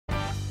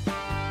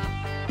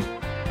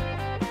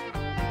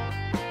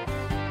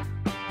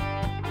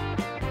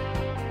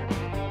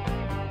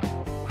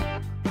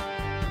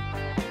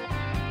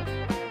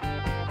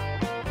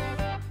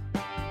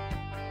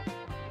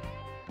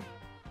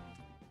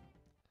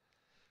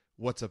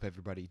What's up,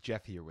 everybody?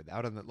 Jeff here with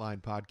Out on That Line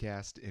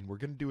podcast, and we're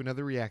going to do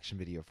another reaction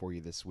video for you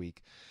this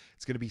week.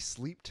 It's going to be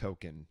Sleep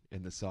Token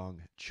in the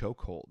song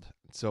Chokehold.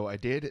 So I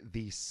did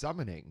the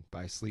Summoning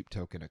by Sleep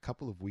Token a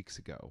couple of weeks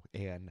ago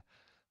and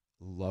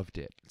loved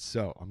it.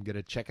 So I'm going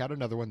to check out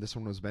another one. This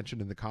one was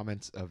mentioned in the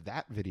comments of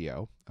that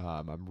video.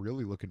 I'm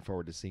really looking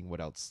forward to seeing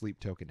what else Sleep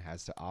Token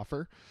has to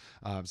offer.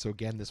 So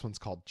again, this one's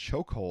called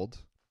Chokehold.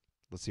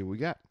 Let's see what we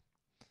got.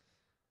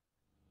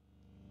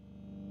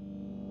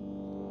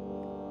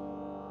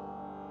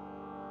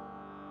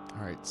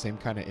 All right, same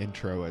kind of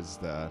intro as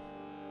the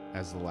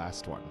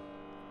last one.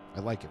 I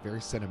like it, very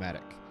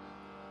cinematic.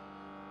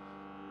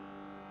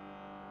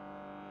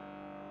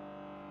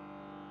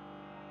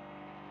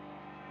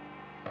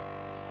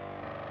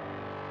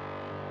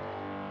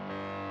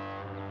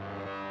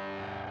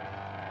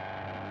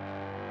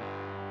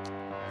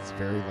 It's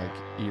very like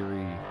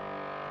eerie,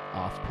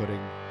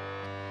 off-putting.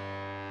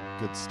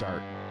 Good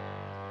start.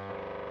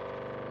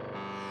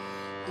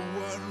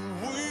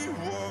 When we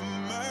were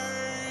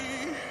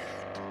made,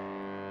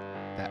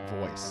 that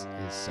voice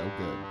is so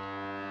good.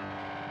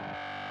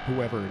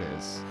 Whoever it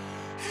is.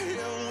 it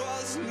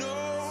was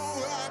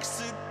no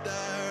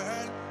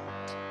accident.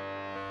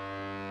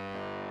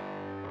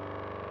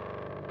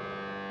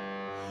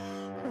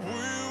 We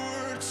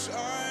were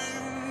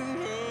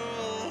tangled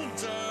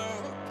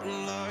up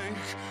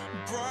like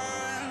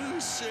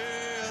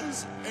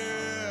branches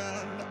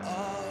in a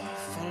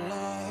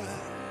flood.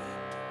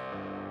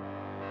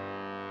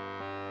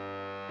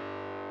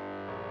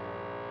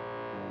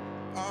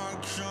 I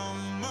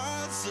come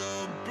as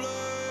a blade,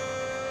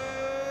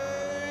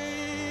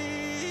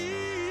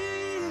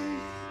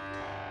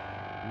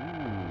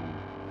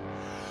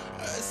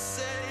 a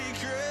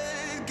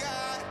sacred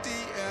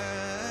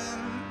guardian.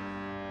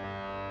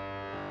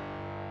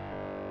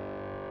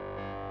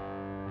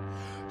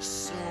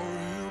 So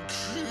you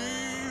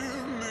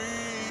keep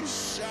me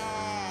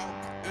sharp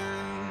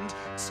and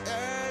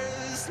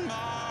test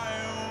my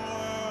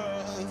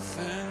worth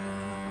in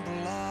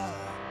blood.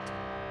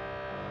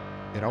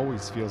 It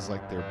always feels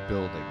like they're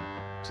building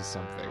to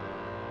something.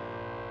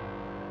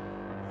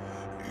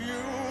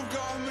 You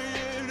got me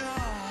in a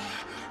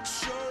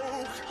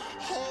chokehold.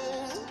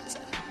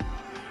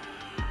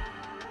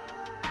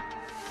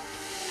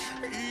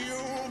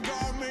 You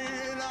got me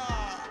in a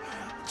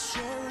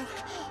chokehold.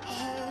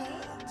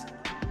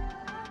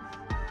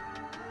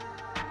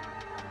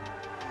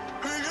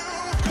 You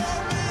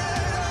got me in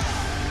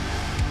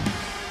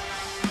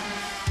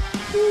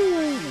a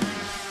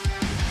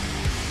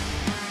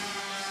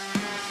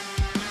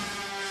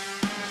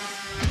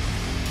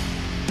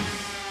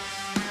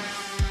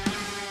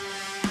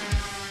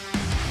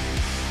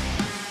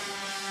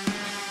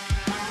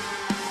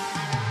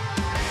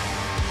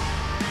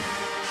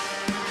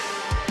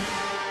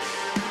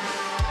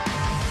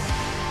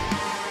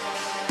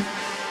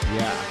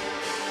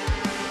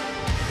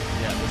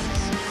Yeah, this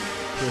is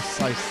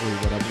precisely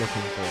what I'm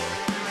looking for.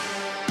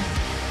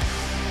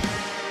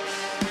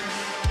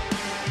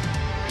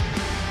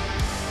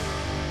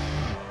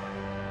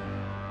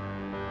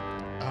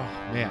 Oh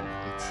man,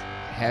 it's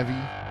heavy.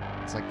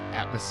 It's like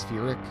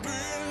atmospheric.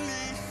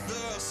 beneath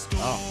the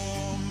stormy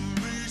Oh.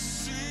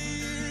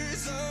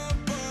 seas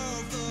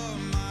above the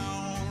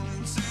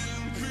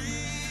mountain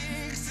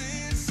peaks.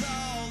 It's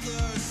all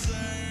the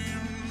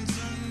same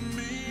to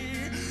me.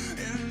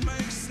 It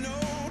makes no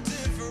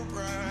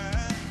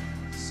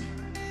difference.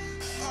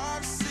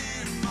 I've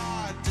seen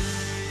my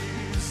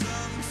days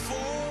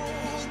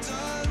unfold,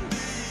 done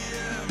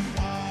the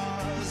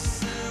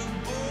impossible.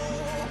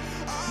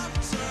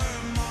 I've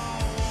turned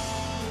my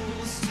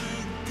walls to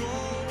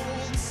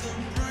gold to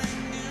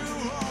bring you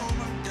home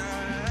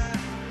again.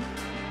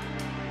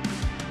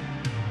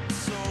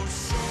 So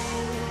show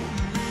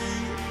me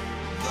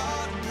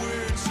that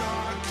which I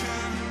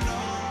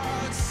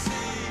cannot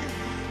see,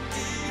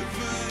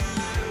 even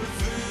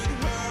if it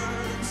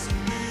hurts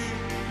me,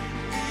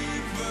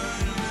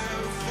 even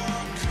if I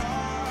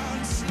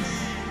can't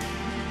sleep.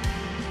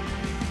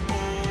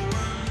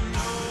 Oh, and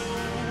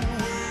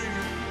knowing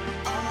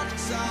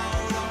act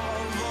out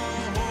of a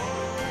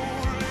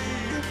holy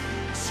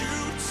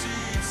duty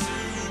to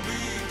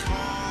be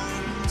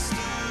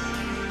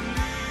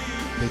constantly.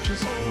 They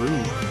just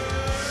groove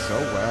so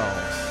well.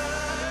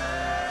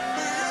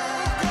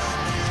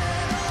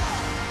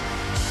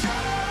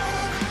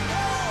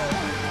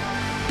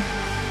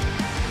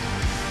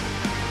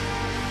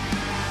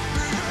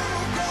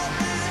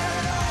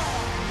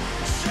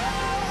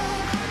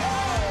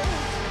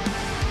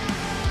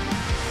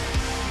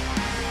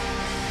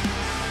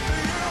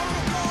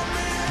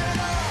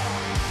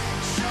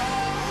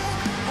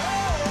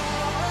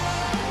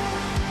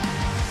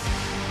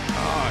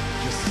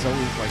 Just so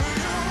like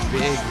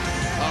big.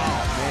 Oh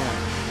man.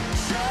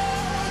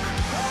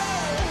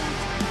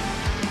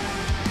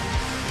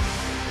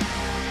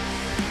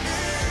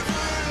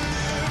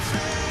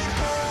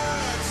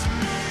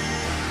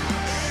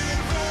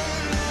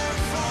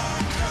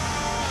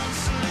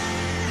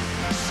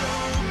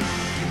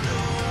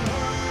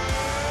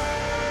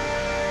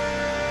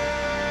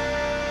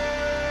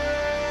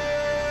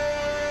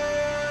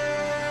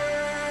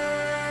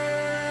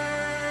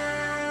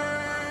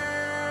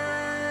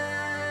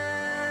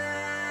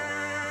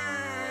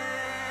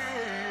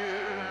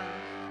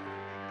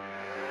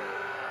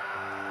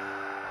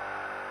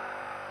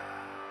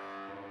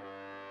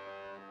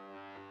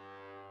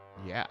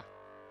 Yeah.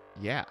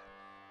 Yeah.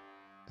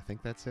 I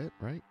think that's it,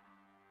 right?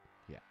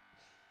 Yeah.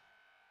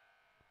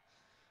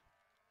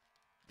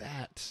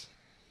 That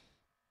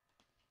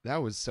that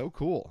was so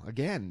cool.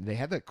 Again, they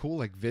had that cool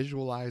like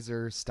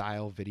visualizer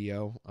style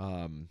video.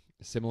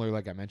 Similar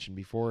like I mentioned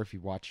before, if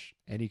you watch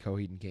any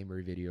Coheed and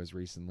Cambry videos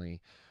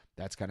recently,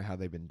 that's kind of how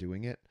they've been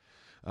doing it.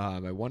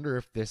 I wonder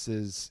if this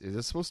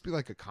this supposed to be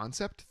like a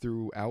concept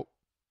throughout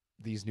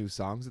these new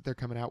songs that they're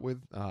coming out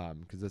with?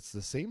 Because it's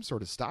the same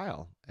sort of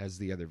style as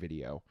the other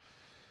video.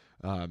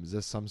 Is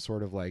this some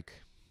sort of like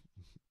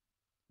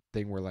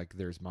thing where like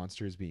there's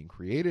monsters being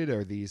created?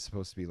 Are these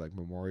supposed to be like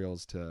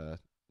memorials to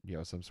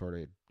some sort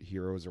of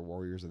heroes or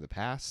warriors of the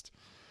past?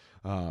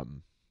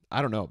 Um,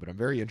 I don't know, but I'm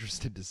very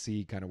interested to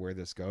see kind of where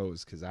this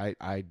goes because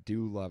I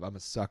do love. I'm a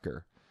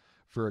sucker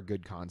for a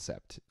good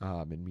concept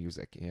in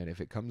music, and if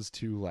it comes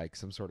to like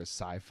some sort of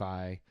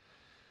sci-fi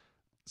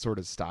sort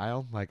of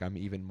style, like I'm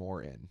even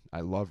more in.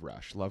 I love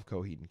Rush, love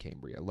Coheed and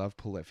Cambria, love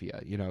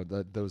Polyphia.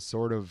 Those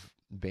sort of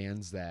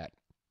bands that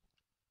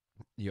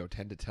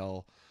tend to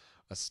tell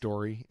a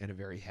story in a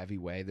very heavy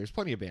way. There's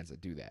plenty of bands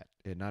that do that,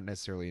 and not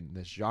necessarily in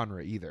this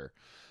genre either.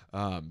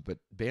 But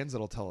bands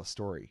that'll tell a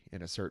story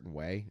in a certain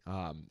way,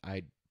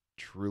 I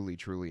truly,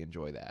 truly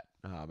enjoy that.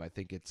 I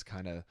think it's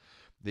kind of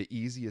the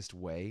easiest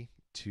way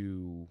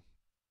to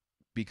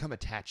become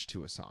attached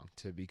to a song,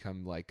 to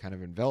become like kind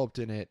of enveloped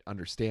in it,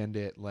 understand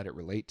it, let it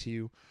relate to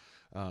you,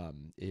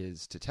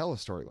 is to tell a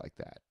story like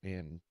that.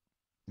 And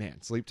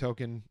man, Sleep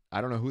Token,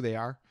 I don't know who they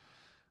are.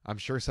 I'm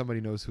sure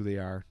somebody knows who they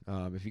are.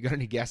 If you got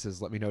any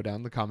guesses, let me know down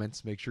in the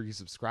comments. Make sure you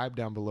subscribe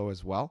down below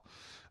as well.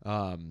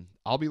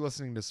 I'll be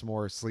listening to some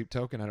more Sleep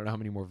Token. I don't know how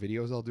many more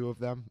videos I'll do of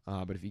them,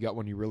 but if you got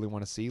one you really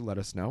want to see, let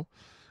us know.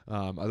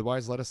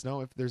 Otherwise, let us know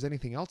if there's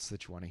anything else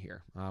that you want to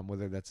hear,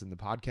 whether that's in the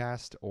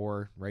podcast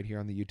or right here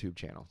on the YouTube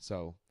channel.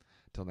 So,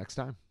 until next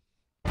time.